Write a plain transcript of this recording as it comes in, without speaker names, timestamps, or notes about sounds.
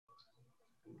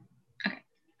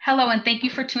Hello, and thank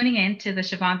you for tuning in to the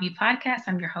Siobhan View podcast.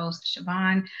 I'm your host,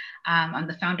 Siobhan. I'm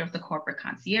the founder of the Corporate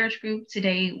Concierge Group.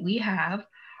 Today we have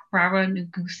Rara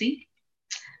Nugusi.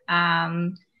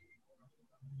 Um,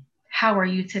 how are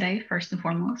you today, first and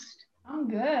foremost? I'm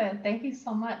good. Thank you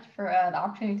so much for the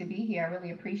opportunity to be here. I really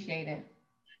appreciate it.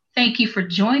 Thank you for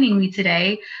joining me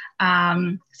today.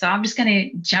 So I'm just going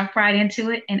to jump right into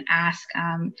it and ask.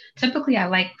 Typically, I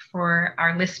like for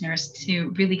our listeners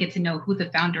to really get to know who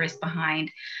the founder is behind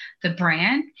the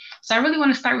brand. So I really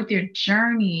want to start with your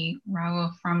journey,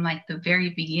 Raul, from like the very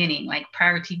beginning, like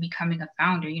prior to becoming a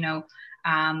founder.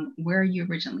 Where are you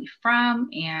originally from,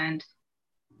 and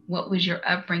what was your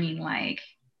upbringing like?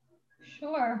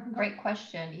 Sure. Great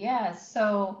question. Yeah.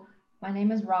 So my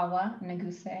name is Rawa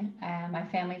Naguse, and my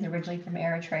family is originally from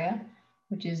Eritrea,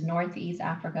 which is Northeast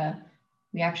Africa.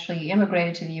 We actually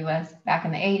immigrated to the US back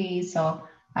in the 80s. So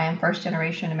I am first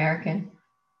generation American.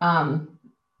 Um,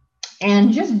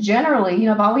 and just generally,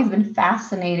 I've always been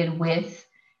fascinated with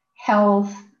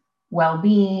health, well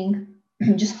being,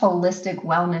 just holistic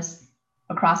wellness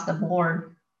across the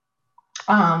board.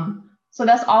 So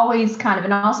that's always kind of,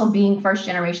 and also being first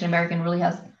generation American really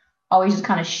has always just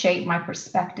kind of shaped my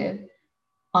perspective,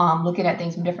 looking at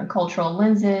things from different cultural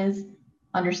lenses,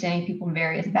 understanding people from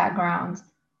various backgrounds.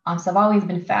 So I've always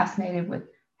been fascinated with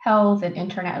health and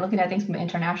internet, looking at things from an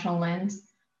international lens.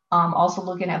 Also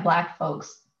looking at Black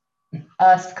folks,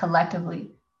 us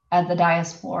collectively as the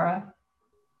diaspora,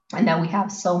 and that we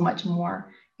have so much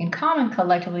more in common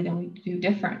collectively than we do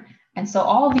different. And so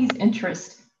all these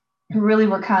interests really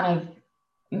were kind of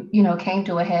came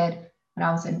to a head when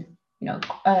I was in,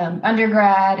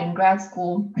 undergrad and grad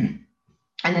school, and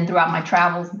then throughout my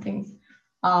travels and things.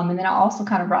 And then it also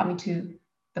kind of brought me to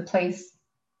the place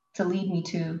to lead me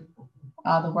to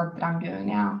the work that I'm doing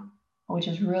now, which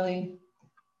is really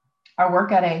I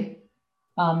work at a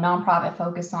nonprofit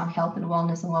focused on health and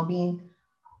wellness and well-being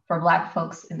for Black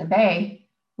folks in the Bay,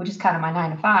 which is kind of my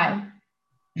 9 to 5.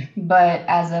 But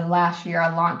as of last year,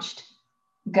 I launched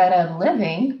Gut of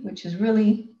Living, which is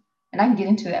really, and I can get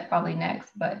into that probably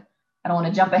next, but I don't want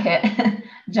to jump ahead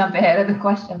jump ahead of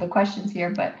the questions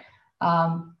here. But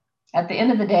at the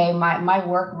end of the day, my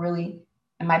work really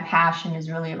and my passion is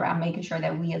really around making sure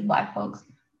that we as Black folks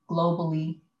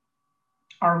globally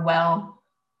are well,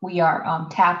 we are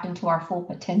tapped into our full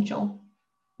potential,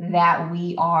 that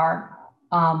we are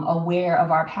aware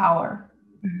of our power.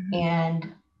 Mhm.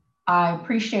 And I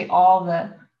appreciate all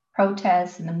the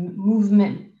protests and the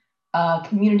movement,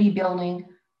 community building.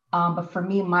 But for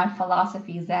me, my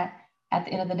philosophy is that at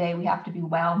the end of the day, we have to be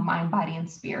well, mind, body, and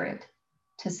spirit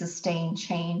to sustain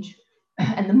change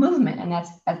and the movement. And that's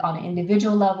on an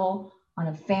individual level, on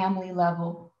a family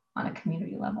level, on a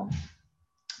community level.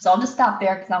 So I'll just stop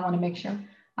there because I want to make sure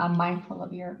I'm mindful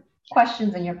of your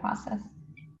questions and your process.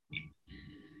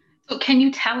 So can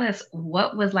you tell us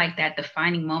what was like that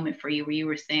defining moment for you where you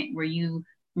were saying where you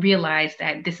realized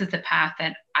that this is the path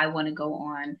that I want to go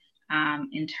on,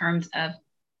 in terms of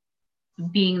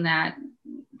being that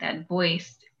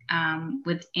voice,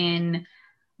 within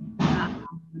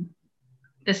um,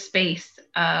 the space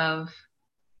of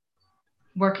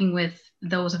working with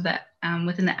those of that,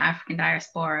 within the African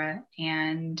diaspora,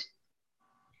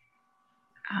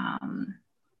 um,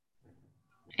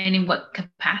 and in what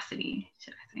capacity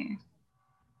should I say?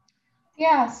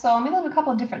 Yeah, so I'm going to a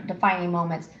couple of different defining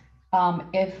moments.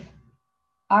 If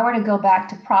I were to go back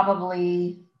to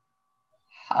probably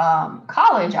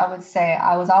college, I would say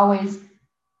I was always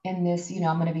in this,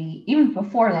 I'm going to be, even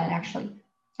before then, actually,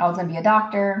 I was going to be a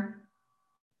doctor.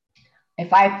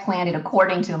 If I planned it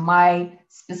according to my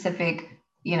specific,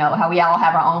 how we all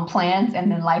have our own plans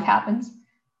and then life happens.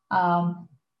 Um,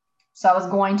 so I was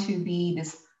going to be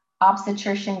this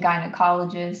obstetrician,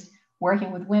 gynecologist,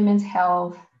 working with women's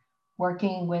health,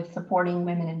 working with supporting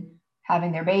women and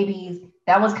having their babies.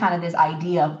 That was kind of this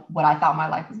idea of what I thought my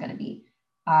life was going to be.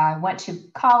 I went to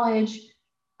college.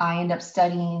 I ended up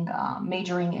studying,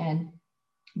 majoring in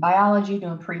biology,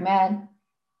 doing pre med,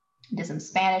 did some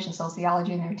Spanish and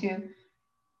sociology in there too.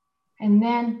 And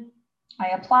then I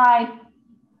applied.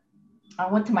 I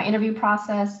went through my interview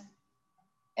process.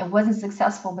 It wasn't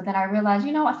successful, but then I realized,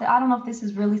 I said, I don't know if this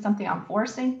is really something I'm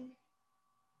forcing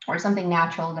or something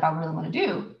natural that I really want to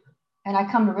do. And I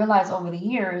come to realize over the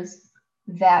years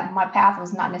that my path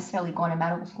was not necessarily going to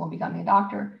medical school and becoming a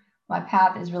doctor. My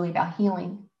path is really about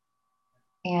healing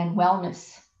and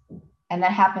wellness. And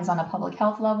that happens on a public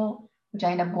health level, which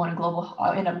I ended up going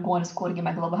to school to get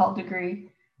my global health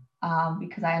degree,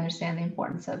 because I understand the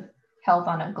importance of health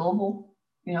on a global,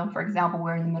 for example,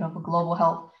 we're in the middle of a global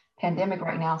health pandemic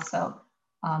right now. So,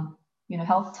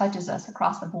 health touches us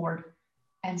across the board.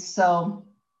 And so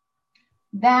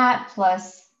that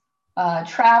plus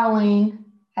traveling,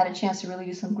 had a chance to really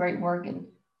do some great work in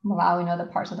Malawi and other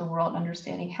parts of the world,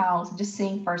 understanding how, so just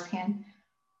seeing firsthand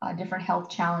different health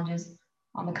challenges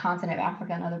on the continent of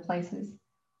Africa and other places.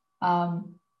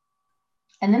 Um,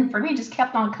 and then for me, it just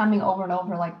kept on coming over and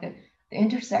over, like the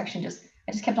intersection,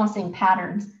 I just kept on seeing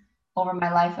patterns over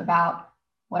my life about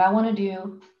what I want to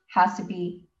do has to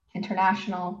be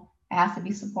international, it has to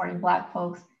be supporting Black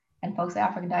folks and folks of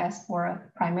African diaspora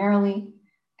primarily,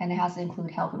 and it has to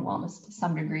include health and wellness to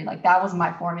some degree. Like that was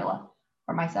my formula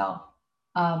for myself.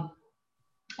 Um,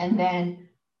 and then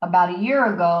about a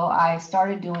year ago, I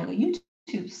started doing a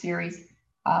YouTube series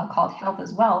called Health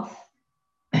is Wealth.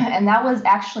 And that was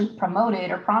actually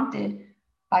promoted or prompted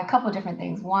by a couple of different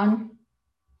things. One,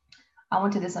 I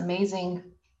went to this amazing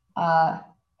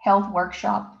health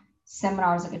workshop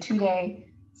seminar. It was like a 2-day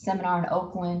seminar in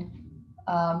Oakland.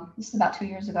 This is about 2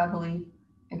 years ago, I believe.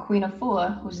 And Queen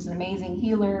Afua, which is an amazing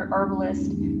healer,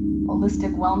 herbalist,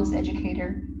 holistic wellness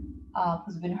educator,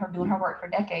 who's been doing her work for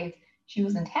decades. She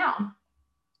was in town.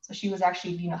 So she was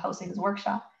actually, hosting this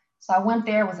workshop. So I went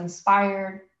there, was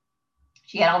inspired.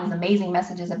 She had all these amazing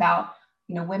messages about,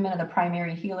 women are the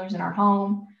primary healers in our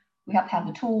home. We have to have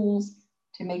the tools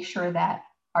to make sure that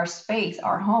our space,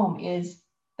 our home is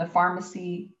the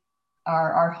pharmacy,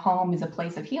 our home is a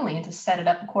place of healing, and to set it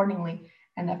up accordingly.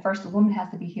 And that first the woman has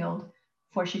to be healed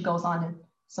before she goes on and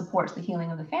supports the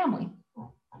healing of the family.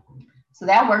 So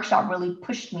that workshop really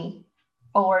pushed me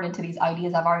forward into these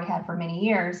ideas I've already had for many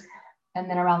years. And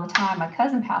then around the time my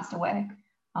cousin passed away,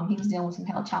 he was dealing with some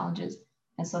health challenges.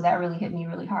 And so that really hit me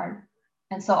really hard.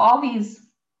 And so all these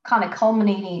kind of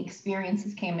culminating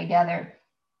experiences came together.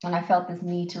 And I felt this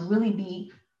need to really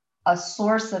be a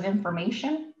source of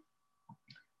information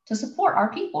to support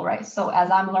our people, right? So as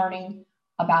I'm learning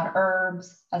about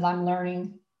herbs, as I'm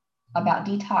learning about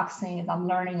detoxing, as I'm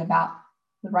learning about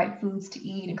the right foods to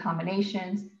eat and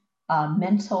combinations,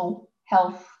 mental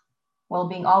health,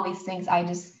 well-being, all these things,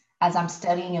 as I'm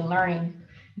studying and learning,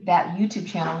 that YouTube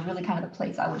channel was really kind of the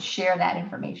place I would share that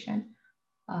information.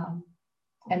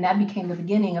 And that became the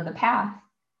beginning of the path,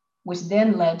 which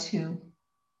then led to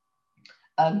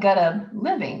Gut Up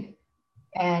Living.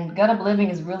 And Gut Up Living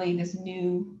is really this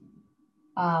new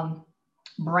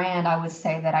brand, I would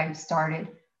say, that I started,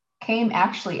 came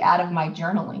actually out of my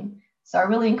journaling. So I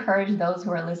really encourage those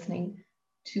who are listening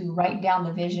to write down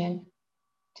the vision,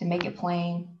 to make it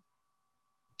plain.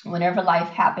 Whenever life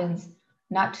happens,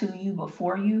 not to you, but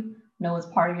for you, know it's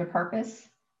part of your purpose.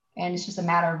 And it's just a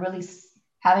matter of really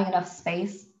having enough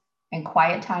space and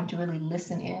quiet time to really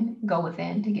listen in, go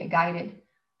within to get guided.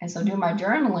 And so during my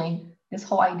journaling, this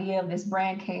whole idea of this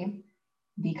brand came,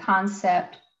 the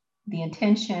concept, the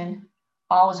intention,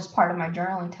 all was just part of my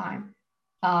journaling time.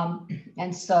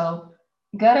 And so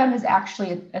Garam is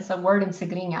actually, it's a word in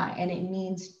Tigrinya, and it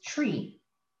means tree.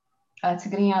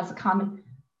 Tigrinya is a common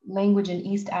language in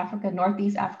East Africa,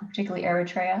 Northeast Africa, particularly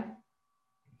Eritrea.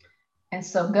 And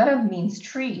so Garam means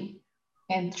tree.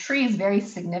 And tree is very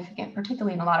significant,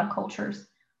 particularly in a lot of cultures,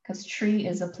 because tree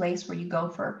is a place where you go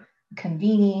for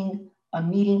convening, a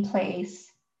meeting place.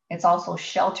 It's also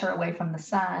shelter away from the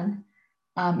sun.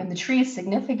 And the tree is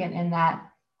significant in that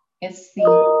it's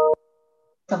the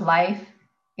of life.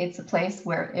 It's a place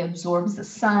where it absorbs the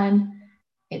sun.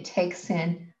 It takes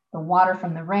in the water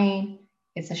from the rain.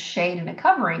 It's a shade and a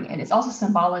covering. And it's also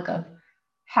symbolic of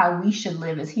how we should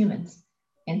live as humans,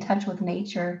 in touch with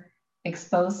nature,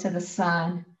 exposed to the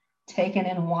sun, taking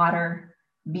in water,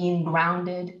 being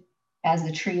grounded as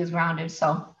the tree is grounded.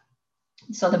 So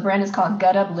the brand is called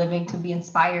Gut Up Living, to be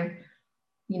inspired,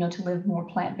 to live more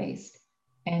plant-based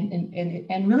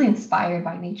and really inspired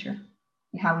by nature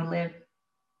and how we live.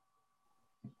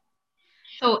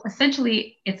 So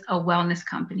essentially, it's a wellness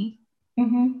company.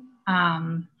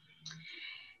 Mm-hmm.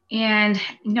 And,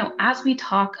 as we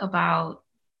talk about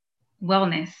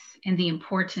wellness and the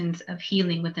importance of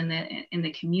healing within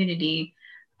the community,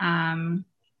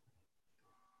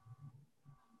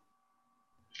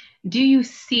 do you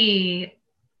see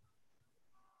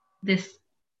this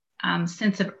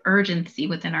sense of urgency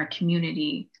within our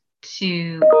community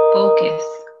to focus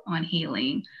on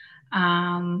healing?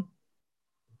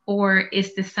 Or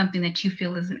is this something that you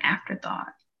feel is an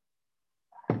afterthought?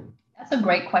 That's a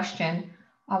great question.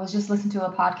 I was just listening to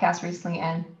a podcast recently,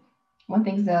 and one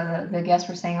thing the guests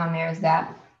were saying on there is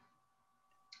that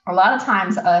a lot of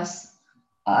times us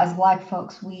as Black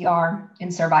folks, we are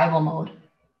in survival mode.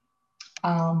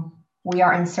 We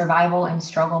are in survival and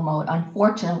struggle mode,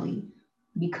 unfortunately,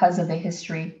 because of the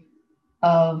history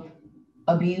of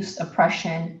abuse,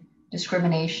 oppression,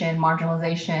 discrimination,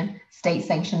 marginalization,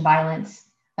 state-sanctioned violence.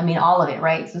 I mean, all of it,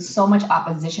 right? So much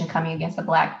opposition coming against the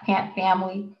Black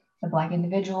family, the Black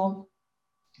individual.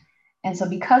 And so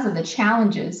because of the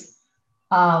challenges,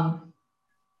 um,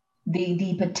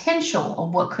 the potential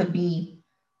of what could be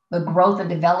the growth and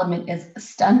development is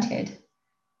stunted.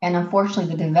 And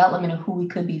unfortunately, the development of who we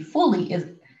could be fully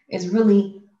is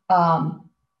really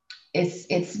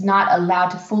it's not allowed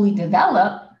to fully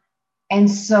develop. And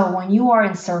so when you are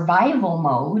in survival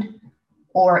mode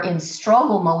or in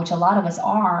struggle mode, which a lot of us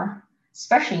are,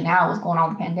 especially now what's going on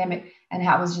with the pandemic and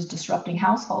how it's just disrupting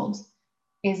households,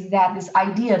 is that this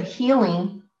idea of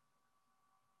healing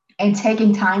and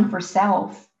taking time for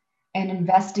self and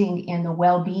investing in the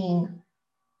well-being,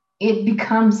 it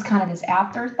becomes kind of this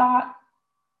afterthought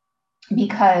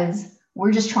because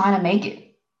we're just trying to make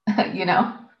it, you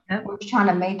know, Yep. we're just trying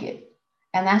to make it.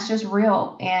 And that's just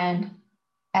real. And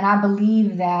I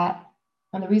believe that,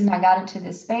 and the reason I got into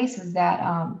this space is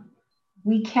that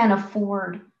we can't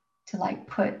afford to like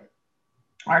put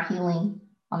our healing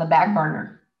on the back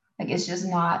burner. Like it's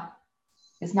not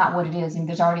what it is. And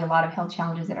there's already a lot of health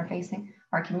challenges that are facing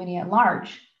our community at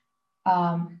large.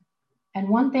 And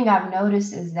one thing I've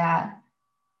noticed is that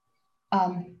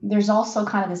there's also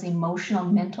kind of this emotional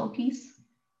mental piece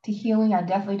to healing. I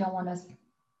definitely don't want us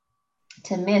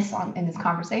to miss on in this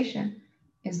conversation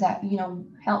is that, you know,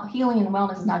 health, healing and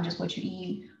wellness is not just what you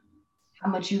eat, how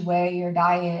much you weigh, your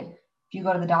diet, if you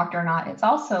go to the doctor or not. It's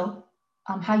also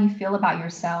how you feel about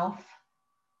yourself.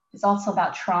 It's also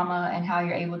about trauma and how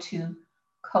you're able to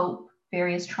cope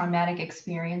various traumatic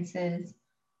experiences,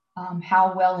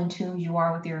 how well in tune you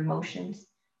are with your emotions,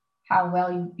 how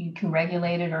well you can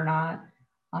regulate it or not,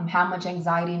 how much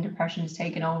anxiety and depression is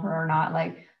taken over or not.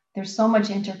 Like there's so much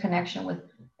interconnection with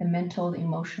the mental, the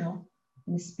emotional,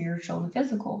 and the spiritual, and the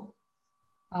physical.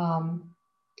 And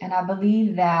I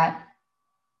believe that,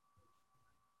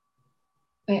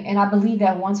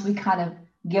 once we kind of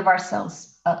give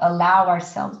ourselves, allow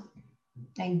ourselves,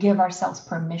 and give ourselves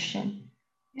permission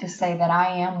to say that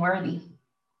I am worthy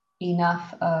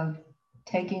enough of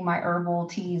taking my herbal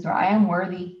teas, or I am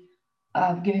worthy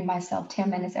of giving myself 10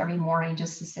 minutes every morning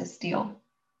just to sit still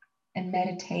and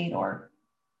meditate or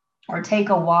take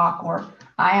a walk, or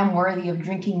I am worthy of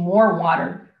drinking more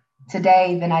water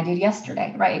today than I did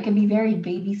yesterday, right? It can be very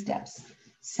baby steps,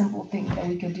 simple things that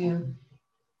we could do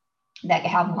that can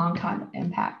have long-term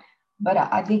impact. But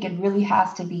I think it really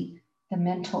has to be the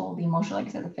mental, the emotional, like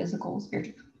I said, the physical,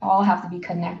 spiritual, all have to be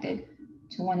connected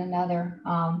to one another.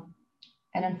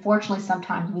 And unfortunately,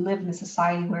 sometimes we live in a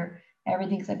society where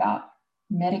everything's about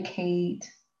medicate,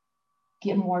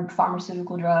 get more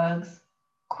pharmaceutical drugs,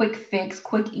 quick fix,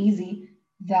 quick, easy,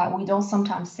 that we don't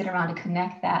sometimes sit around and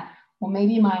connect that, well,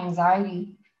 maybe my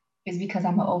anxiety is because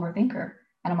I'm an overthinker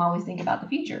and I'm always thinking about the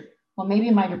future. Well, maybe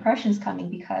my depression is coming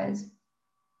because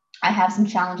I have some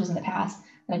challenges in the past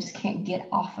that I just can't get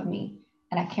off of me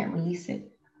and I can't release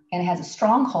it. And it has a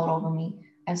stronghold over me.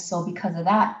 And so because of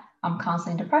that, I'm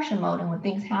constantly in depression mode. And when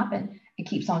things happen, it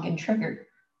keeps on getting triggered,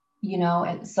 you know?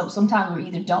 And so sometimes we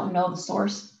either don't know the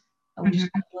source and we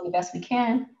just do the best we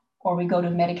can, or we go to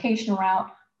medication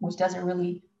route, which doesn't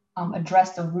really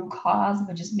address the root cause,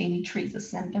 but just maybe treats the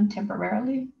symptom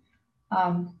temporarily.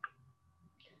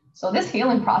 So this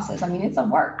healing process, I mean, it's a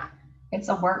work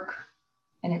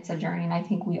and it's a journey. And I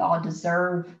think we all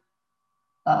deserve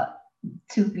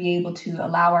to be able to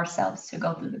allow ourselves to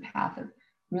go through the path of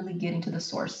really getting to the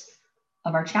source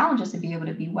of our challenges to be able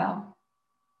to be well.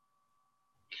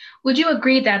 Would you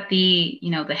agree that the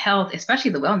health,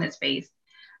 especially the wellness space,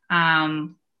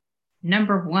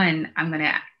 number one, I'm going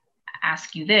to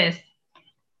ask you this.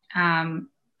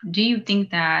 Do you think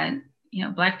that,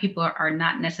 Black people are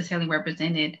not necessarily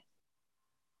represented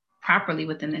properly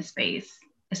within this space,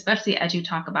 especially as you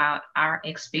talk about our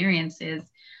experiences,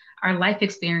 our life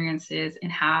experiences,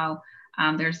 and how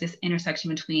there's this intersection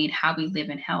between how we live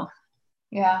in health?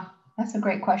 Yeah, that's a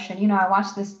great question. You know, I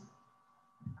watched this,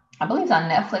 I believe it's on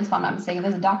Netflix, if I'm not mistaken.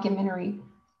 There's a documentary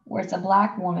where it's a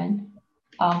Black woman,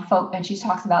 and she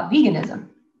talks about veganism.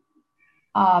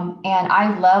 And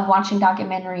I love watching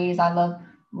documentaries. I love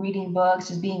reading books,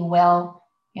 just being well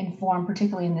informed,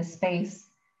 particularly in this space.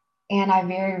 And I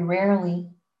very rarely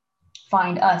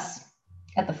find us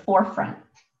at the forefront,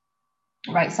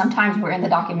 right? Sometimes we're in the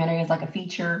documentary as like a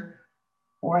feature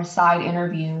or a side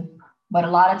interview, but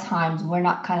a lot of times we're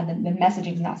not kind of, the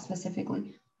messaging is not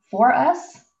specifically for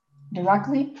us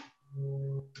directly.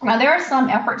 Now, there are some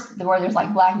efforts where there's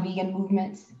like Black vegan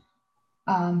movements,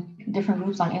 different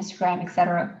groups on Instagram, et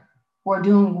cetera, who are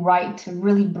doing right to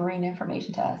really bring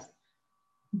information to us.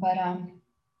 But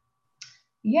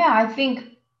yeah, I think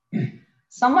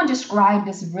someone described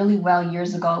this really well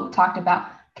years ago, talked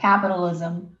about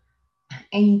capitalism,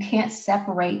 and you can't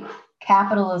separate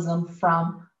capitalism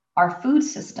from our food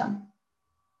system.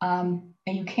 And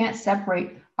you can't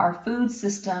separate our food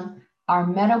system, our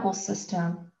medical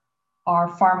system,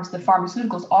 the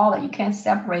pharmaceuticals, all that. You can't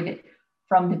separate it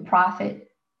from the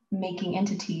profit making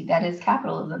entity that is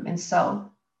capitalism. And so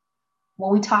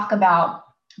when we talk about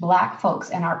Black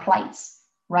folks and our plights,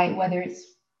 right, whether it's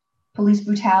police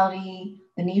brutality,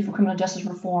 the need for criminal justice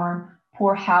reform,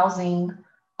 poor housing,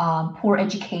 poor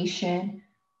education,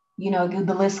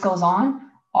 the list goes on,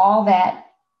 all that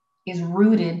is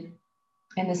rooted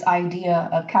in this idea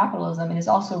of capitalism. And it's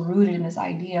also rooted in this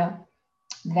idea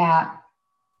that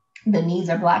the needs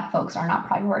of Black folks are not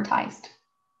prioritized.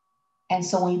 And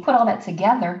so when you put all that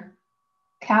together,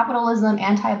 capitalism,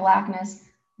 anti-Blackness,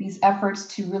 these efforts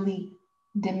to really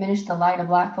diminish the light of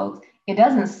Black folks, it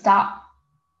doesn't stop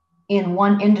in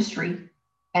one industry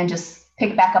and just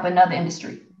pick back up another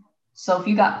industry. So if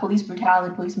you got police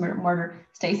brutality, police murder,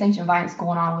 state-sanctioned violence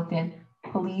going on within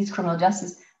police, criminal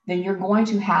justice, then you're going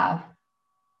to have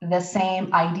the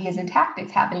same ideas and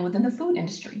tactics happening within the food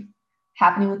industry,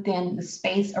 happening within the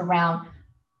space around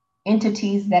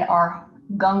entities that are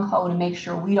gung-ho to make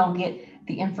sure we don't get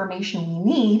the information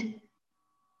we need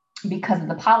because of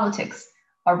the politics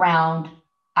around,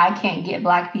 I can't get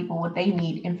Black people what they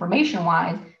need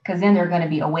information-wise, because then they're going to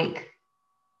be awake.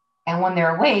 And when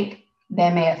they're awake,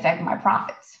 that may affect my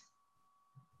profits,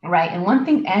 right? And one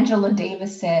thing Angela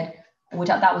Davis said, which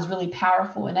I thought was really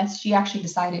powerful, and that's she actually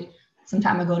decided some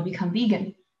time ago to become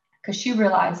vegan, because she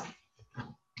realized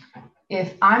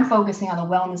if I'm focusing on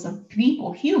the wellness of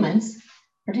people, humans,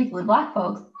 particularly Black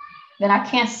folks, then I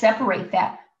can't separate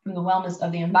that from the wellness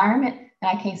of the environment,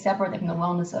 and I can't separate that from the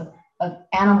wellness of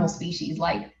animal species.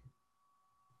 Like,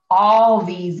 all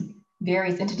these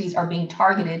various entities are being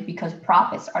targeted because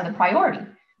profits are the priority.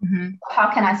 Mm-hmm.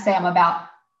 How can I say I'm about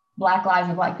Black lives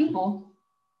and Black people,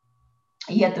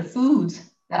 yet the foods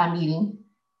that I'm eating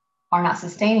are not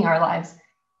sustaining our lives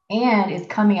and is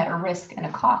coming at a risk and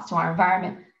a cost to our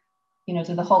environment,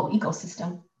 to the whole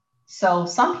ecosystem? So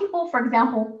some people, for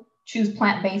example, choose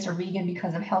plant-based or vegan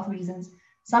because of health reasons.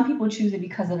 Some people choose it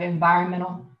because of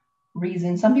environmental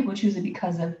reasons. Some people choose it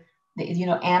because of the,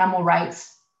 animal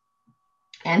rights,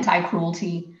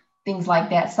 anti-cruelty, things like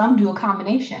that. Some do a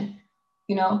combination.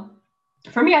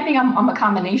 For me, I think I'm a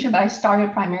combination, but I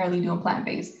started primarily doing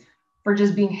plant-based for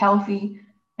just being healthy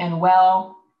and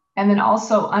well, and then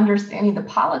also understanding the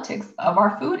politics of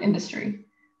our food industry.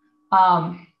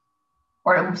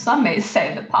 Or some may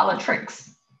say the politricks,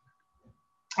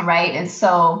 right? And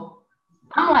so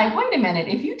I'm like, wait a minute,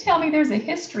 if you tell me there's a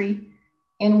history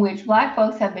in which Black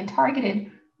folks have been targeted,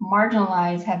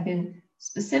 marginalized, have been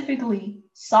specifically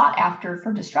sought after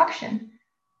for destruction,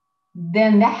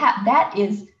 then that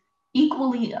is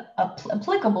equally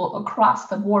applicable across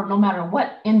the board, no matter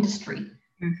what industry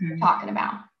we're talking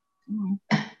about.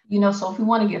 Mm-hmm. So if we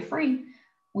want to get free,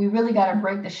 we really got to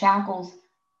break the shackles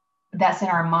that's in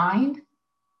our mind,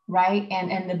 right?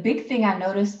 And the big thing I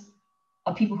noticed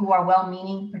of people who are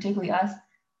well-meaning, particularly us,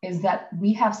 is that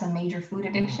we have some major food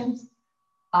addictions.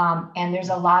 And there's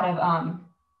a lot of,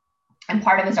 and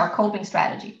part of it is our coping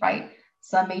strategy, right?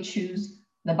 Some may choose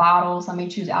the bottle, some may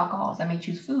choose alcohol, some may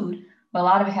choose food, but a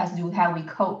lot of it has to do with how we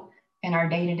cope in our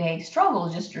day-to-day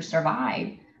struggles just to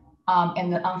survive.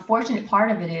 And the unfortunate part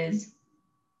of it is,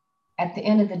 at the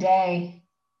end of the day,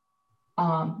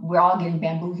 we're all getting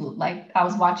bamboozled. Like, I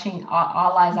was watching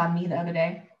All Eyes on Me the other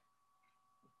day,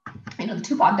 the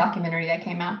Tupac documentary that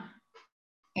came out.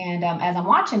 And as I'm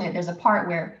watching it, there's a part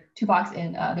where Tupac's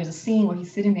in, there's a scene where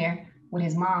he's sitting there with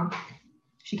his mom.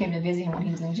 She came to visit him when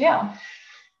he was in jail.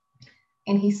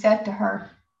 And he said to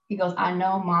her, he goes, I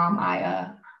know, Mom,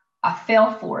 I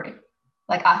fell for it.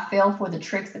 Like, I fell for the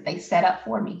tricks that they set up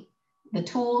for me. The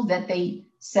tools that they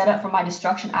set up for my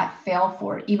destruction, I fell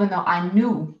for it, even though I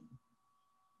knew,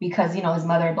 because, his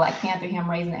mother, Black Panther, him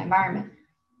raised in that environment.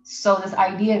 So this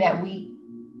idea that we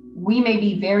may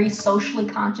be very socially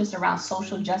conscious around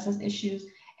social justice issues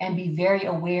and be very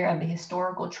aware of the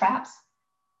historical traps,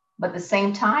 but at the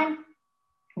same time,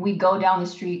 we go down the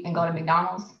street and go to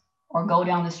McDonald's, or go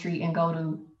down the street and go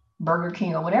to Burger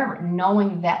King or whatever,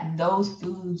 knowing that those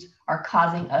foods are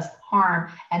causing us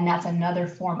harm, and that's another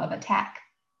form of attack.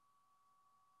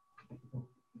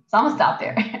 So I'm gonna stop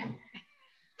there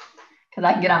because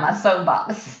I can get on my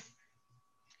soapbox.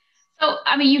 So,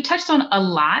 you touched on a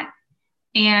lot,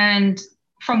 and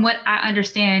from what I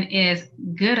understand is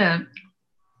Gouda,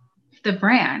 the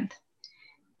brand,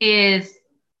 is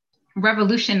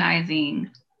revolutionizing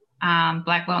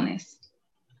Black wellness.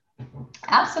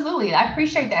 Absolutely. I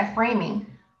appreciate that framing.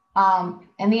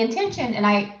 And the intention, and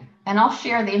I and I'll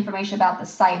share the information about the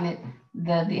site and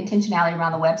the intentionality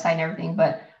around the website and everything.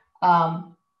 But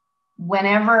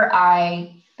whenever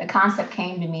the concept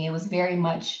came to me, it was very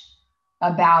much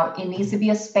about, it needs to be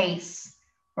a space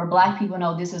where Black people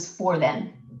know this is for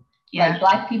them. Yeah. Like,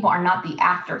 Black people are not the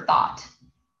afterthought.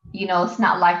 You know, it's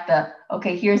not like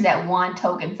okay, here's that one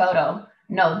token photo.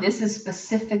 No, this is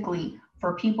specifically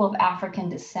for people of African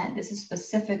descent. This is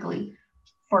specifically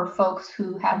for folks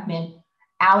who have been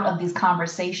out of this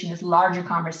conversation, this larger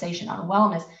conversation on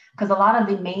wellness, because a lot of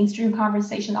the mainstream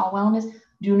conversation on wellness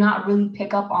do not really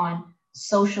pick up on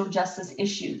social justice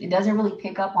issues. It doesn't really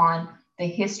pick up on the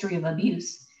history of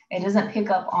abuse. It doesn't pick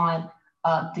up on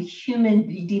the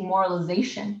human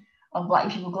demoralization of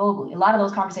Black people globally. A lot of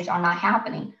those conversations are not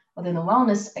happening within the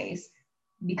wellness space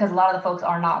because a lot of the folks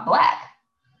are not Black.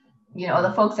 You know,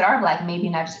 the folks that are Black maybe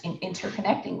not just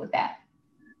interconnecting with that.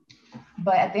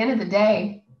 But at the end of the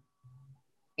day,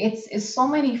 it's so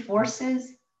many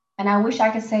forces. And I wish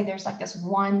I could say there's like this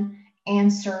one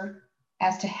answer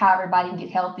as to how everybody can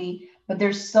get healthy, but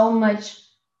there's so much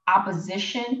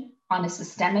opposition on a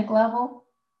systemic level.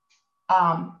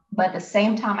 But at the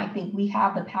same time, I think we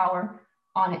have the power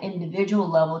on an individual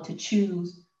level to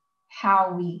choose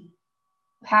how we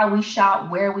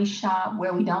shop, where we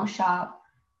don't shop,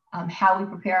 how we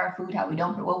prepare our food, how we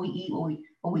don't, what we eat,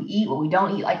 what we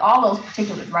don't eat, like all those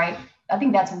particulars, right? I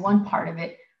think that's one part of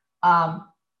it.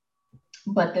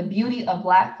 But the beauty of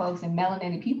Black folks and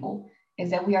melanated people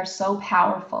is that we are so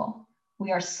powerful.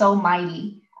 We are so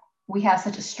mighty. We have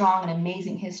such a strong and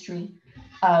amazing history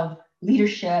of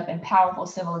leadership and powerful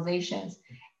civilizations.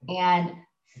 And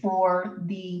for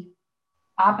the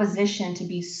opposition to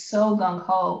be so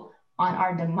gung-ho on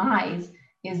our demise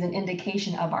is an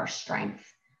indication of our strength,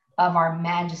 of our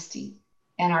majesty,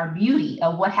 and our beauty,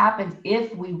 of what happens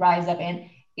if we rise up and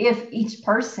if each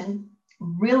person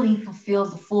really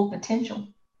fulfills the full potential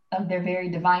of their very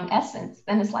divine essence.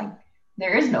 Then it's like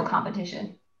there is no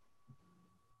competition,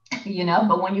 you know.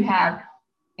 But when you have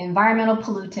environmental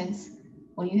pollutants,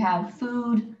 when you have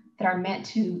food that are meant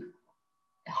to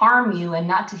harm you and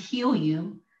not to heal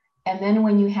you, and then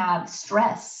when you have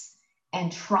stress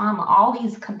and trauma, all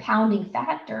these compounding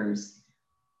factors,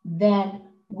 then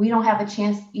we don't have a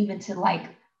chance even to like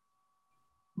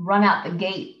run out the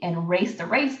gate and race the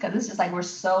race, because it's just like we're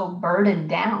so burdened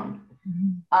down.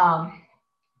 Mm-hmm.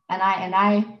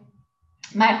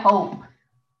 My hope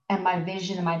and my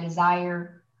vision and my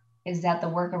desire is that the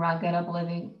work around Get Up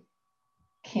Living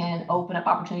can open up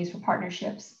opportunities for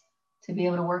partnerships to be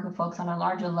able to work with folks on a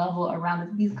larger level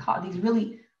around these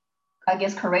really, I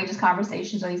guess, courageous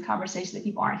conversations, or these conversations that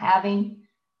people aren't having.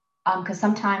 Because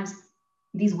sometimes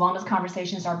these wellness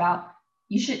conversations are about,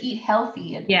 you should eat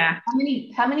healthy. And yeah.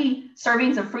 How many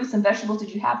servings of fruits and vegetables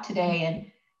did you have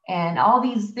today? And all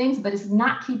these things, but it's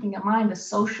not keeping in mind the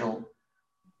social,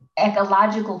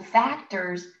 ecological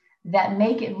factors that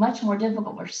make it much more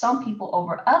difficult for some people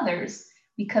over others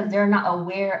because they're not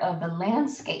aware of the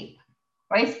landscape,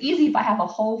 right? It's easy if I have a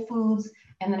Whole Foods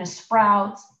and then a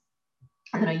Sprouts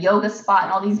and then a yoga spot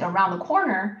and all these around the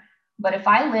corner. But if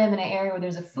I live in an area where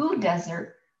there's a food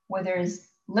desert, where there's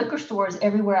liquor stores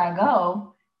everywhere I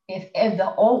go, if the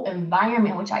whole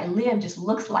environment in which I live just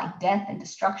looks like death and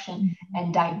destruction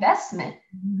and divestment,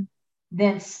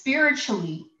 then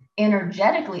spiritually,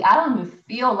 energetically, I don't even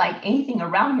feel like anything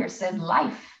around here says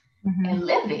life and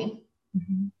living.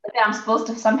 But then I'm supposed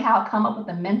to somehow come up with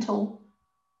the mental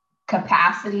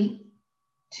capacity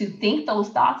to think those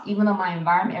thoughts, even though my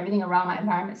environment, everything around my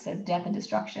environment says death and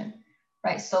destruction,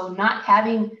 right? So not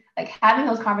having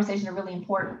those conversations are really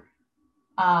important.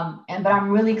 But I'm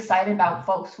really excited about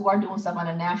folks who are doing stuff on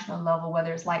a national level,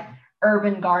 whether it's like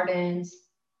urban gardens,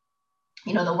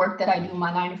 you know, the work that I do,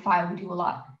 my 9 to 5, we do a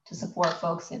lot to support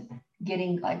folks in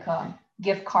getting like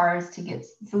gift cards to get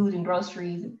food and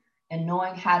groceries and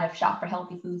knowing how to shop for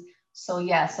healthy foods. So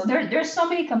yeah, so there's so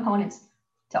many components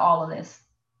to all of this.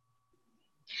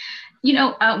 You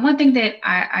know, one thing that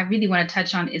I really want to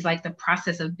touch on is like the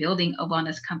process of building a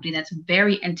wellness company that's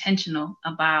very intentional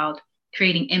about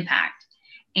creating impact,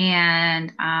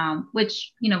 and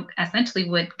which, you know, essentially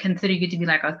would consider you to be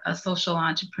like a social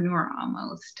entrepreneur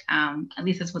almost. At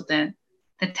least that's what the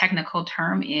technical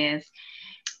term is.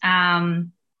 You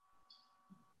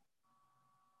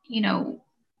know,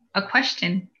 a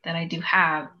question that I do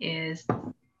have is,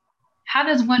 how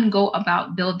does one go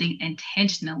about building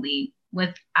intentionally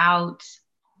without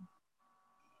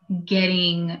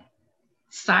getting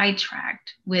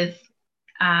sidetracked with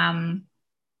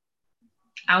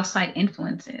outside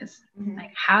influences?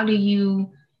 Like, how do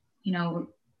you know,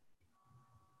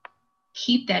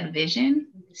 keep that vision,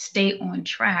 stay on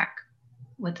track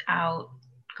without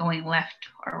going left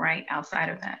or right outside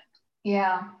of that?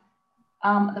 Yeah.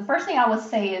 The first thing I would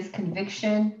say is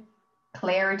conviction,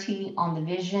 clarity on the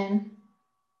vision.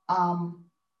 Um,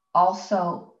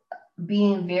 Also,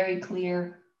 being very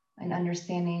clear and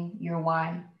understanding your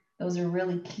why. Those are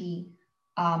really key.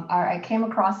 I came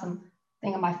across something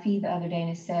on my feed the other day, and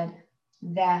it said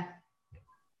that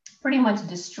pretty much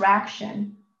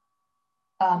distraction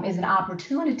is an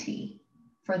opportunity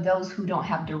for those who don't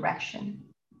have direction.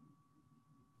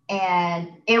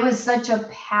 And it was such a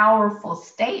powerful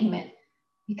statement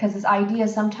because this idea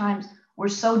sometimes we're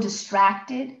so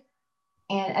distracted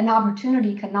and an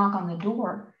opportunity can knock on the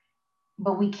door,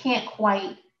 but we can't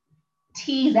quite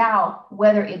tease out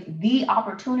whether it's the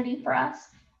opportunity for us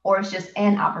or it's just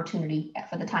an opportunity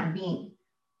for the time being.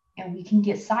 And we can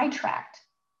get sidetracked.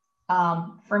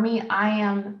 For me,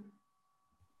 I'm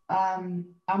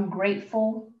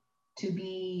grateful to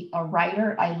be a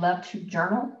writer. I love to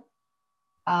journal.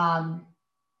 Um,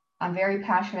 I'm very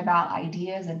passionate about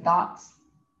ideas and thoughts.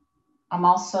 I'm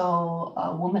also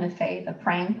a woman of faith, a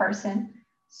praying person.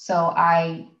 So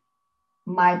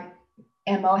my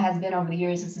MO has been over the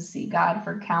years is to seek God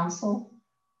for counsel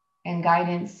and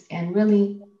guidance and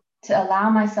really to allow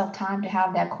myself time to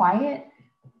have that quiet,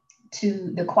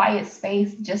 to the quiet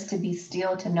space, just to be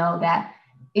still, to know that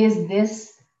is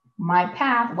this my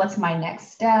path? What's my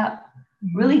next step?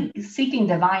 Really seeking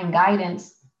divine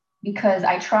guidance because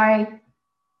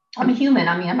I'm a human.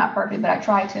 I mean, I'm not perfect, but I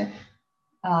try to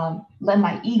let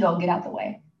my ego get out the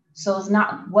way. So it's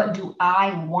not what do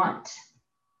I want?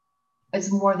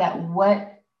 It's more that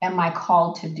what am I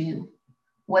called to do?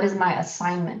 What is my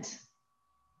assignment?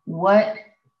 What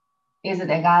is it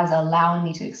that God's allowing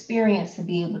me to experience to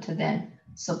be able to then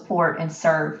support and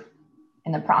serve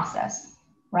in the process,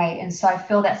 right? And so I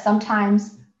feel that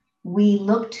sometimes we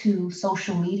look to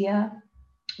social media,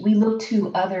 we look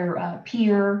to other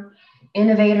peer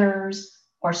innovators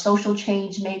or social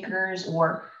change makers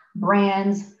or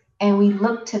brands, and we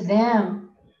look to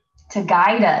them to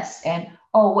guide us. And,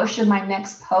 oh, what should my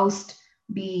next post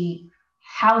be?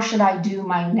 How should I do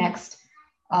my next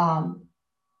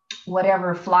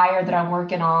whatever flyer that I'm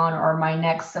working on or my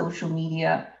next social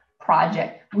media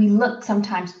project? We look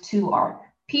sometimes to our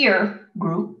peer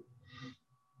group.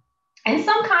 And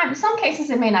some cases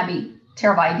it may not be a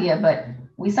terrible idea, but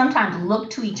we sometimes look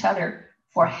to each other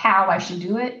for how I should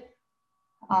do it.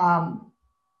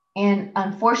 And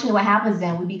unfortunately, what happens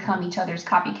then, we become each other's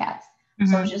copycats.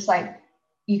 So it's just like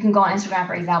you can go on Instagram,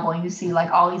 for example, and you see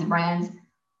like all these brands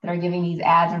that are giving these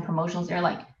ads and promotions. They're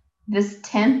like, this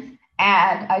 10th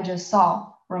ad I just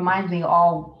saw reminds me of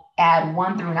all ad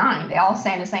 1 through 9. They all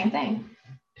saying the same thing.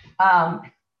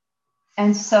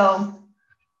 And so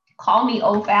call me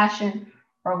old fashioned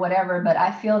or whatever, but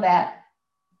I feel that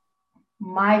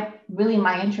my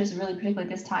interest really particularly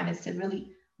this time is to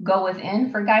really go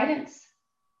within for guidance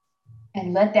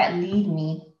and let that lead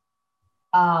me.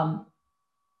 And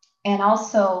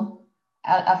also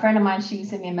a friend of mine, she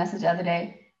sent me a message the other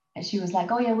day and she was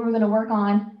like, oh yeah, we were going to work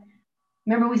on,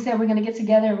 remember we said we're going to get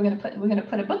together, we're going to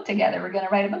put a book together, we're going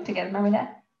to write a book together. Remember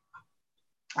that?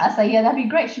 I said, yeah, that'd be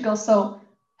great. She goes, so,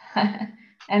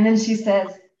 and then she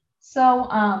says, so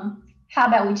how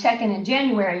about we check in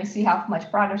January and see how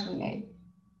much progress we made?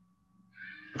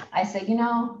 I said,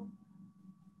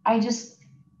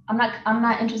 I'm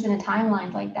not interested in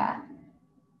timelines like that.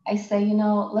 I say,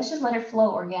 let's just let it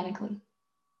flow organically.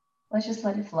 Let's just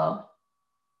let it flow.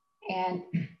 And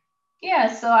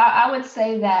yeah, so I would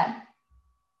say that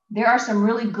there are some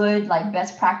really good like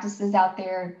best practices out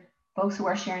there, folks who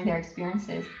are sharing their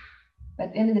experiences. But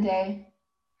at the end of the day,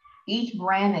 each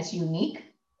brand is unique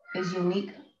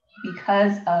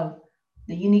because of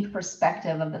the unique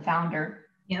perspective of the founder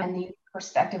and the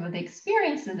perspective of the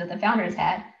experiences that the founder has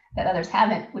had that others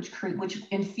haven't, which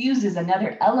infuses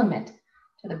another element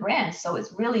to the brand. So it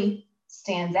really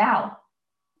stands out.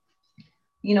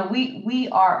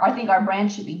 I think our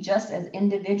brand should be just as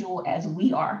individual as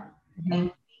we are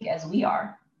and unique as we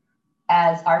are,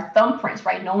 as our thumbprints,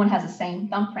 right? No one has the same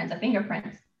thumbprints or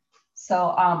fingerprints. So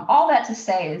all that to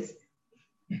say is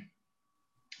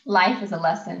life is a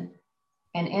lesson.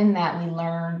 And in that we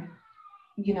learn,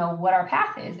 what our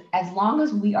path is, as long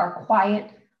as we are quiet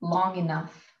long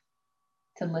enough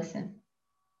to listen.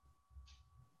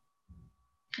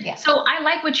 Yeah. So I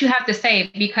like what you have to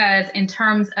say because in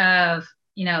terms of,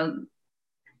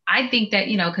 I think that,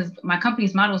 because my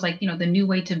company's model is like, the new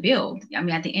way to build. I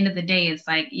mean, at the end of the day, it's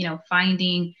like,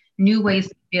 finding new ways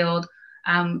to build.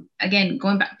 Again,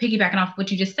 going back, piggybacking off what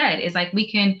you just said, is like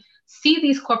we can see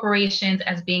these corporations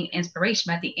as being inspiration.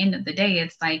 But at the end of the day,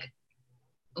 it's like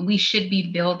we should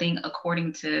be building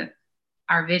according to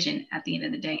our vision at the end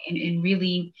of the day, and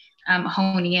really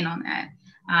honing in on that.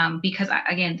 Because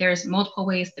again, there's multiple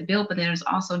ways to build, but there's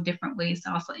also different ways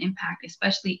to also impact,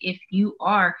 especially if you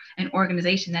are an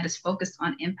organization that is focused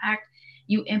on impact.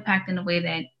 You impact in a way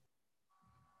that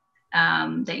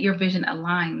that your vision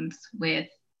aligns with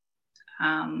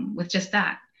just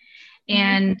that.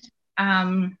 And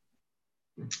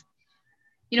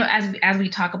you know, as we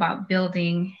talk about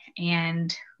building,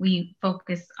 and we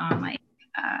focus on like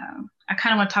I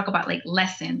kind of want to talk about like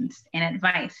lessons and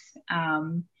advice.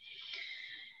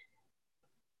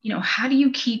 You know, how do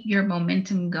you keep your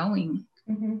momentum going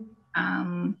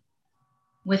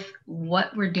with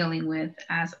what we're dealing with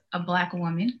as a Black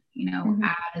woman, you know,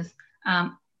 as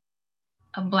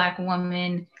a Black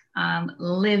woman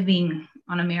living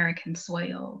on American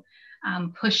soil,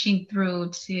 pushing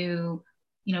through to,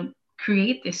 you know,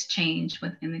 create this change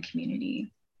within the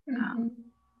community?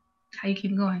 How you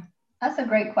keep going? That's a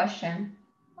great question.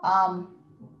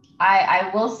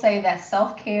 I will say that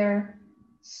self-care,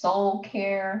 soul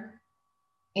care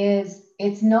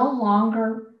it's no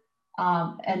longer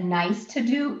a nice to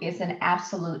do, it's an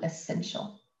absolute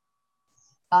essential.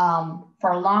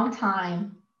 For a long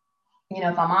time, you know,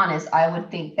 if I'm honest, I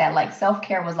would think that like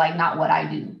self-care was like not what I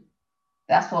do.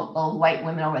 That's what those white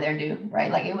women over there do,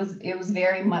 right? Like it was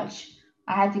very much,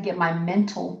 I had to get my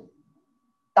mental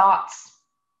thoughts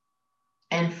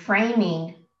and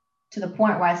framing to the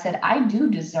point where I said, I do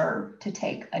deserve to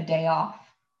take a day off.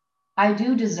 I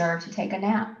do deserve to take a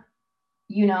nap.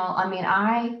 You know, I mean,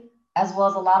 I, as well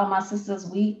as a lot of my sisters,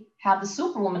 we have the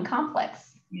superwoman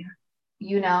complex. Yeah.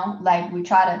 You know, like we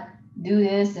try to do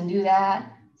this and do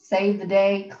that, save the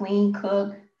day, clean,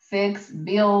 cook, fix,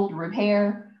 build,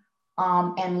 repair,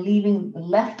 and leaving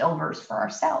leftovers for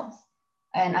ourselves.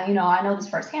 And you know, I know this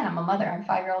firsthand. I'm a mother. I have a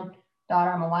 5-year-old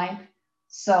daughter. I'm a wife.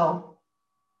 So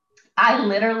I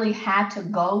literally had to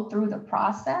go through the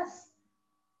process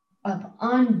of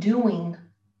undoing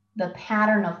the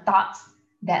pattern of thoughts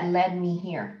that led me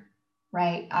here,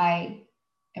 right? I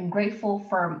am grateful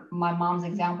for my mom's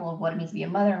example of what it means to be a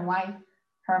mother and wife.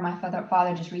 Her and my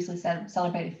father just recently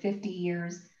celebrated 50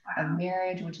 years of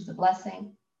marriage, which is a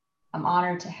blessing. I'm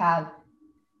honored to have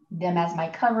them as my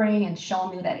covering and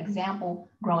showing me that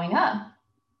example growing up.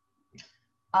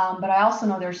 But I also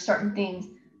know there's certain things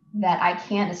that I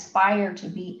can't aspire to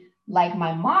be like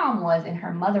my mom was in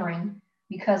her mothering,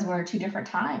 because we're two different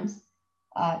times,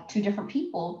 two different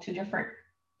people, two different,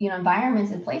 you know,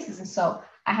 environments and places. And so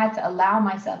I had to allow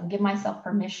myself, give myself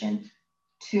permission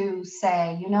to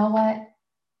say, you know what,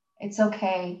 it's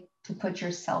okay to put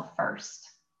yourself first.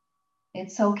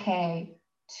 It's okay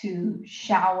to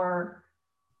shower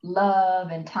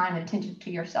love and time and attention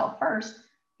to yourself first.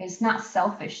 It's not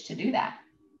selfish to do that.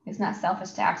 It's not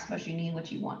selfish to ask what you need, what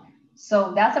you want.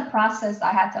 So that's a process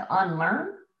I had to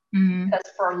unlearn, because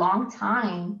for a long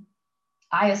time,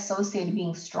 I associated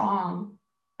being strong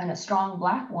and a strong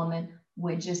Black woman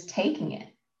with just taking it.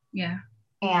 Yeah.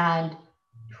 And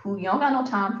who, you don't got no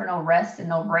time for no rest and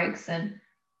no breaks and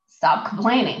stop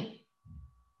complaining.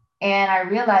 And I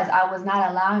realized I was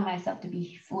not allowing myself to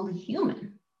be fully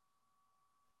human,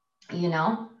 you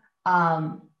know?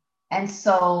 And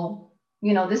so,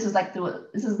 you know, this is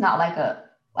not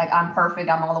like I'm perfect,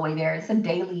 I'm all the way there. It's a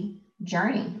daily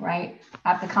journey, right?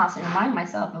 I have to constantly remind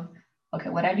myself of, okay,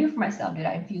 what did I do for myself? Did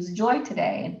I infuse joy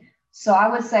today? And so I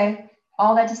would say,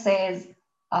 all that to say is,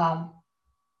 I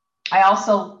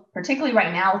also, particularly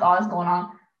right now with all this going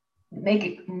on, make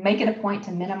it a point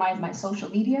to minimize my social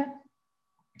media,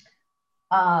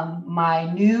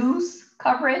 my news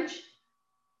coverage,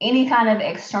 any kind of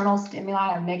external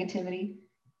stimuli of negativity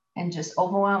and just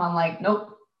overwhelm. I'm like,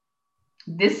 nope,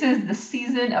 this is the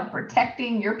season of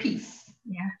protecting your peace.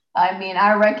 Yeah. I mean,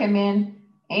 I recommend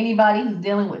anybody who's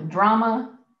dealing with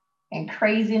drama and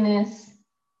craziness,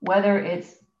 whether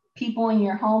it's people in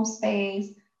your home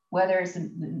space, whether it's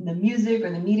the music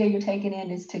or the media you're taking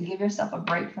in, is to give yourself a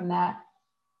break from that.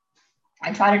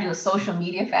 I try to do a social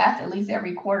media fast at least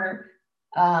every quarter,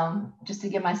 just to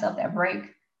give myself that break.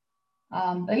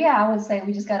 But yeah, I would say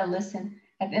we just got to listen.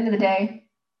 At the end of the day,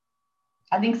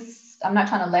 I think, I'm not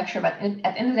trying to lecture, but at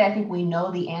the end of the day, I think we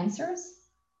know the answers.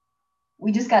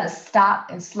 We just got to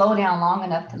stop and slow down long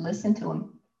enough to listen to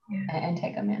them and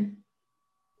take them in.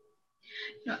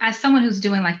 You know, as someone who's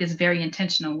doing like this very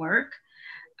intentional work,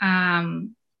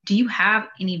 do you have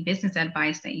any business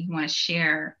advice that you want to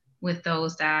share with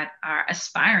those that are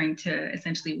aspiring to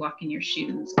essentially walk in your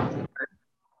shoes?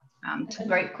 That's a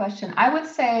great question. I would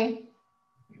say,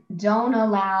 don't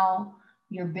allow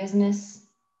your business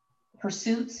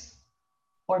pursuits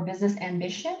or business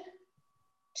ambition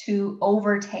to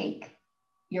overtake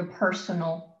your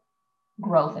personal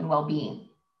growth and well-being.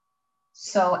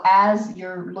 So as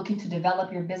you're looking to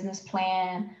develop your business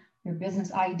plan, your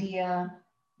business idea,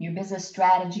 your business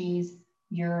strategies,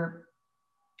 your,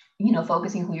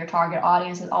 focusing who your target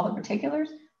audience is, all the particulars,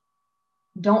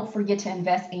 don't forget to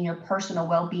invest in your personal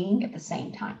well-being at the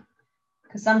same time.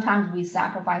 Because sometimes we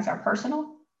sacrifice our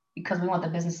personal because we want the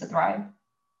business to thrive.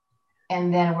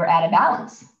 And then we're at a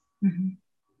balance,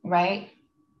 right?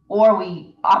 Or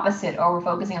we're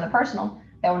focusing on the personal,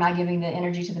 that we're not giving the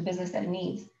energy to the business that it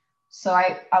needs. So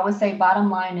I would say bottom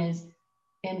line is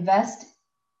invest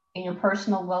in your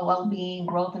personal well-being,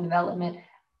 growth and development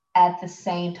at the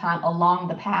same time along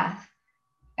the path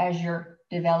as you're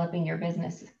developing your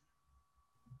business.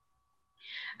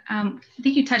 I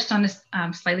think you touched on this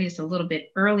slightly just a little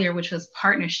bit earlier, which was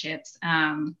partnerships.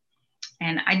 And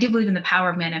I do believe in the power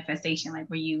of manifestation, like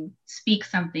where you speak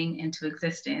something into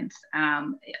existence.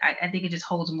 I think it just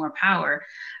holds more power.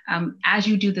 As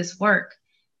you do this work,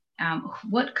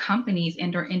 what companies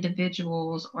and or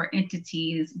individuals or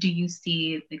entities do you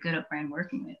see the Good Up brand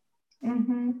working with?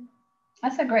 Mm-hmm.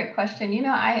 That's a great question.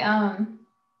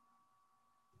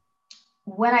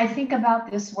 When I think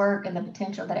about this work and the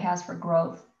potential that it has for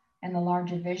growth and the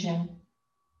larger vision,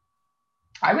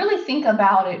 I really think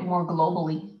about it more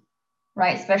globally,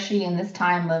 right? Especially in this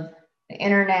time of the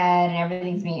internet and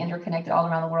everything's being interconnected all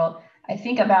around the world. I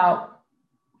think about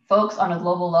folks on a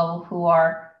global level who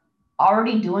are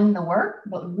already doing the work,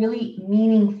 but really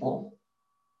meaningful,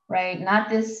 right? Not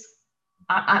this,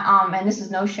 and this is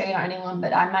no shade on anyone,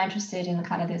 but I'm not interested in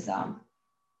kind of this,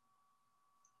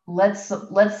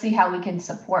 let's see how we can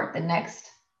support the next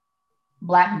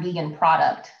Black vegan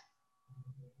product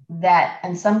that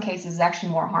in some cases is actually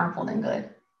more harmful than good.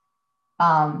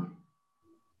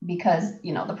 Because,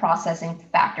 the processing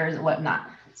factors and whatnot.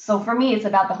 So for me, it's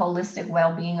about the holistic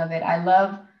well-being of it. I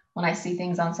love when I see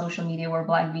things on social media where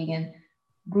Black vegan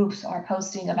groups are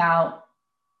posting about,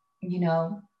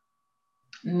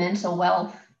 mental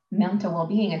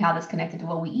well-being and how that's connected to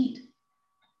what we eat.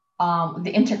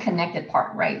 The interconnected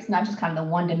part, right? It's not just kind of the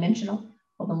one-dimensional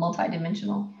or the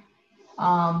multi-dimensional.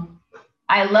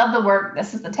 I love the work that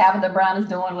Sister Tabitha Brown is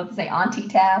doing with, say, Auntie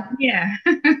Tab. Yeah.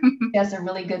 She has some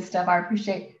really good stuff. I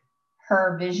appreciate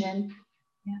her vision.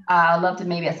 Yeah. I'd love to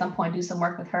maybe at some point do some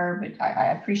work with her, but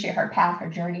I appreciate her path, her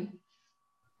journey.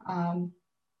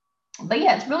 But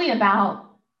yeah, it's really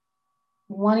about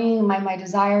wanting, my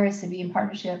desire is to be in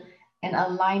partnership and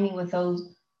aligning with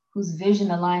those whose vision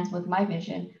aligns with my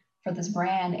vision for this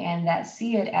brand, and that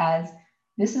see it as,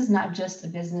 this is not just a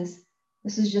business.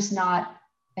 This is just not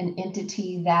an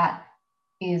entity that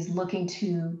is looking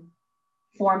to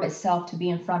form itself to be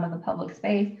in front of the public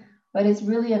space, but it's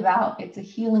really about, it's a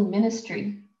healing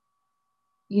ministry.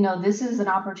 This is an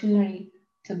opportunity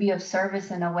to be of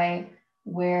service in a way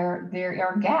where there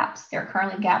are gaps. There are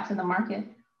currently gaps in the market,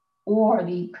 or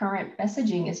the current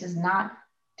messaging is just not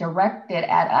directed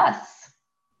at us,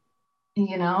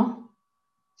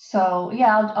 So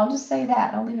yeah, I'll just say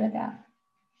that. I'll leave it at that.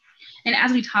 And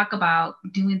as we talk about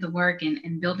doing the work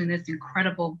and building this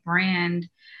incredible brand,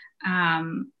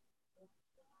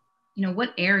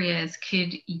 what areas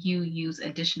could you use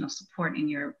additional support in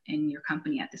your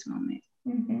company at this moment?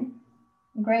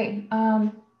 Mm-hmm. Great.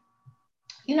 I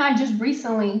just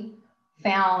recently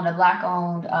found a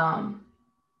Black-owned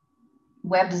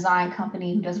web design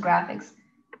company who does graphics,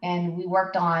 and they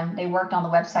worked on the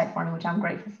website for me, which I'm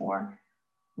grateful for.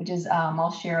 Which is,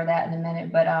 I'll share that in a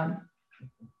minute. But I'm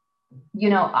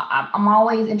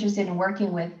always interested in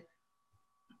working with,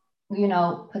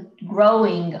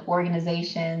 growing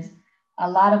organizations. A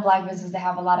lot of Black businesses that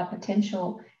have a lot of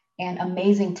potential and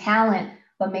amazing talent,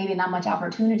 but maybe not much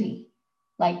opportunity.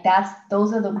 Like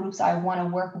those are the groups I want to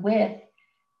work with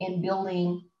in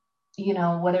building,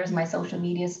 whether it's my social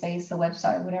media space, the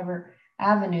website, whatever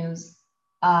avenues.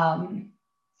 And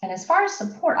as far as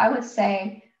support, I would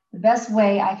say the best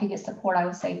way I could get support, I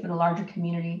would say, for the larger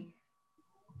community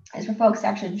is for folks to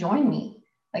actually join me.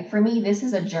 Like for me, this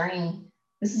is a journey.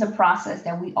 This is a process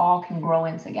that we all can grow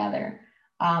in together.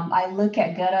 I look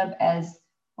at Gut Up as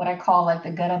what I call like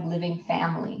the Gut Up living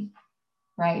family,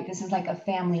 right? This is like a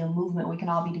family, a movement. We can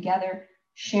all be together,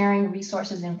 sharing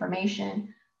resources,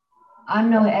 information. I'm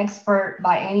no expert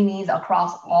by any means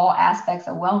across all aspects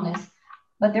of wellness,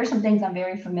 but there's some things I'm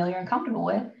very familiar and comfortable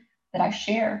with that I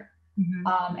share.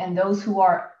 Mm-hmm. And those who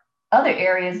are other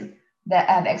areas that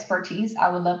have expertise, I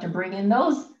would love to bring in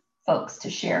those folks to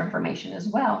share information as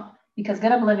well. Because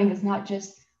Gut Up Living is not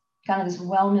just kind of this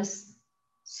wellness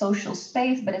social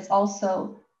space, but it's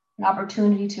also an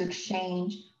opportunity to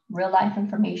exchange real life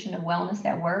information of wellness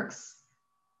that works.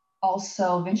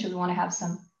 Also, eventually we want to have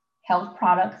some health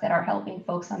products that are helping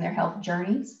folks on their health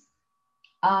journeys,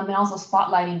 and also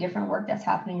spotlighting different work that's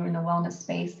happening in the wellness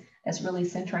space that's really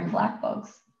centering Black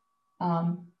folks.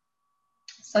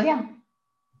 So yeah.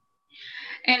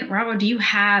 And Rawa, do you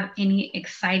have any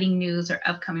exciting news or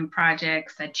upcoming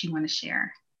projects that you want to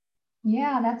share?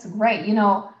 Yeah, that's great. You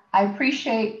know, I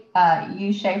appreciate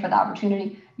you, Shay, for the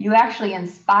opportunity. You actually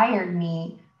inspired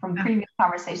me from previous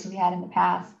conversations we had in the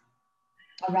past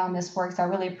around this work. So I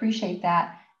really appreciate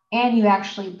that. And you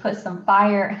actually put some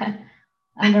fire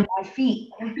under my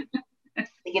feet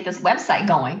to get this website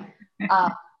going.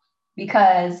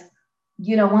 Because,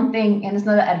 you know, one thing, and it's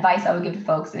another advice I would give to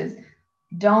folks is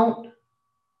don't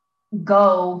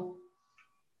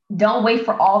wait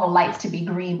for all the lights to be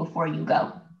green before you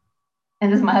go.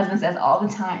 And this my husband says all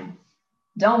the time,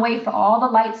 don't wait for all the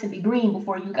lights to be green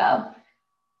before you go.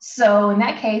 So in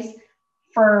that case,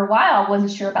 for a while, I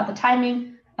wasn't sure about the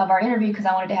timing of our interview because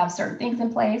I wanted to have certain things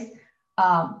in place.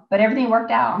 But everything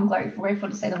worked out. I'm grateful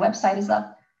to say the website is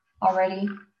up already.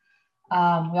 We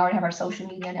already have our social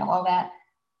media and all that.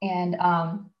 And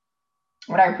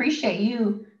what I appreciate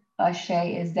you,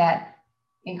 Shay, is that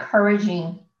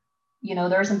encouraging, you know,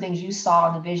 there are some things you saw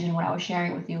in the vision when I was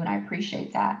sharing with you, and I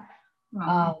appreciate that.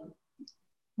 Wow.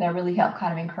 That really helped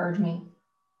kind of encourage me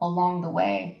along the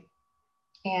way.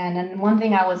 And then one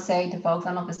thing I would say to folks, I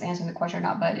don't know if this is answering the question or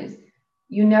not, but is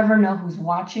you never know who's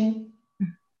watching.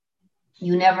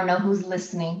 You never know who's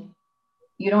listening.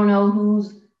 You don't know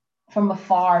who's from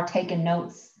afar taking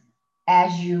notes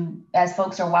as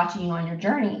folks are watching you on your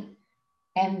journey.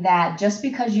 And that just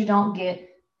because you don't get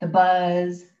the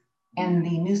buzz and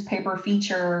the newspaper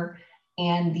feature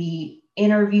and the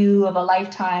interview of a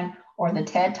lifetime or the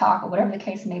TED Talk or whatever the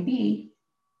case may be,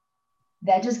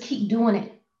 that just keep doing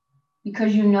it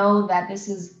because you know that this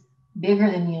is bigger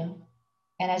than you.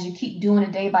 And as you keep doing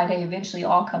it day by day, eventually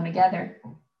all come together.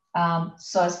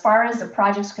 So as far as the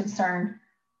project's concerned,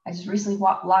 I just recently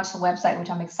launched the website,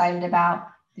 which I'm excited about.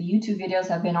 The YouTube videos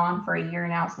have been on for a year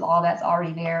now, so all that's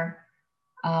already there.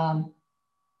 I'm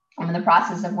in the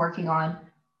process of working on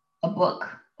a book.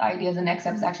 The idea of the next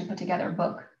step is actually put together a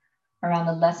book around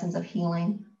the lessons of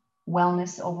healing,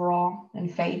 wellness overall,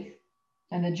 and faith,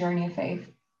 and the journey of faith,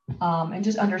 and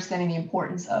just understanding the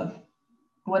importance of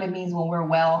what it means when we're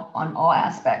well on all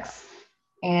aspects.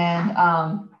 And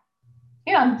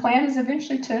the plan is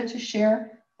eventually to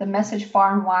share the message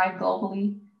far and wide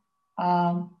globally.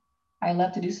 I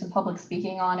love to do some public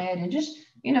speaking on it and just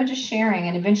sharing.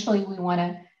 And eventually we want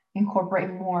to incorporate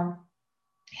more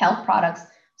health products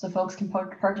so folks can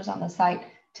purchase on the site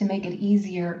to make it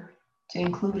easier to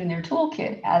include in their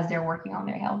toolkit as they're working on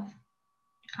their health.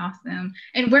 Awesome.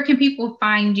 And where can people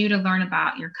find you to learn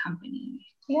about your company?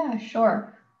 Yeah,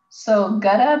 sure. So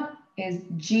GutUp is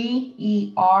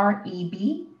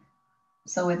GEREB.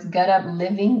 So it's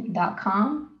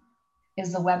gutupliving.com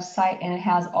is the website, and it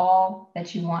has all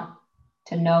that you want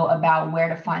to know about where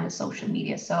to find the social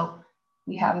media. So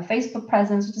we have a Facebook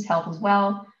presence, which is health as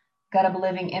well, GutUp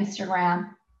Living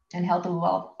Instagram, and Health and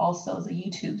Wealth also is a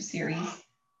YouTube series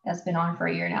that's been on for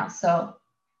a year now. So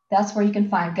that's where you can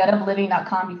find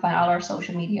gutupliving.com. You find all our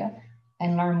social media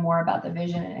and learn more about the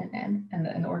vision and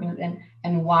the organization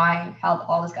and how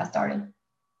all this got started.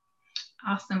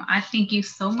 Awesome. I thank you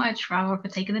so much, Rawa, for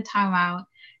taking the time out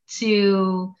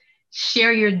to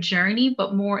share your journey,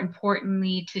 but more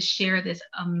importantly, to share this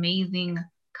amazing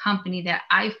company that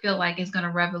I feel like is going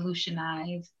to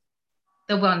revolutionize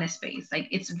the wellness space. Like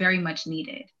it's very much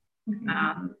needed.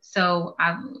 Mm-hmm. So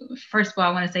first of all,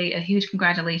 I want to say a huge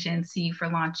congratulations to you for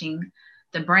launching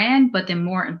the brand, but then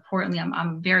more importantly,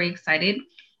 I'm very excited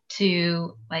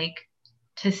to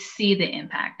see the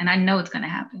impact, and I know it's going to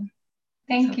happen.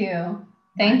 Thank you.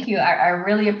 Thank you. I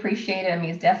really appreciate it. I mean,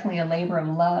 it's definitely a labor of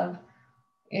love.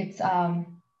 It's something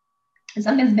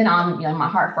that's been on my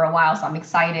heart for a while. So I'm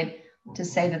excited to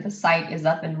say that the site is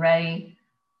up and ready.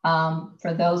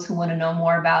 For those who want to know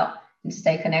more about and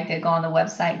stay connected, go on the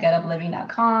website,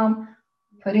 gutupliving.com,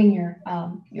 put in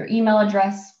your email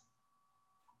address.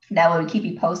 That will keep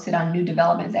you posted on new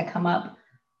developments that come up.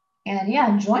 And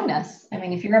yeah, join us. I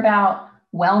mean, if you're about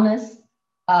wellness,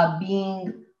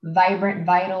 being vibrant,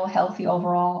 vital, healthy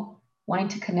overall, wanting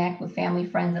to connect with family,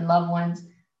 friends, and loved ones,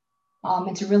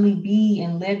 and to really be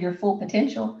and live your full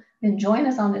potential, then join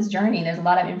us on this journey. There's a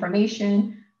lot of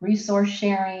information, resource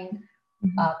sharing,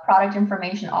 product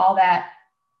information, all that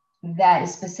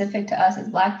is specific to us as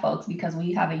Black folks because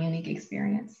we have a unique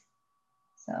experience.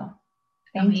 So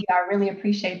thank you. I really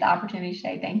appreciate the opportunity,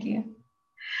 Shay. Thank you.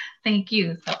 Thank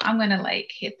you. So I'm going to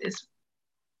hit this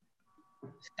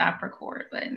stop record button.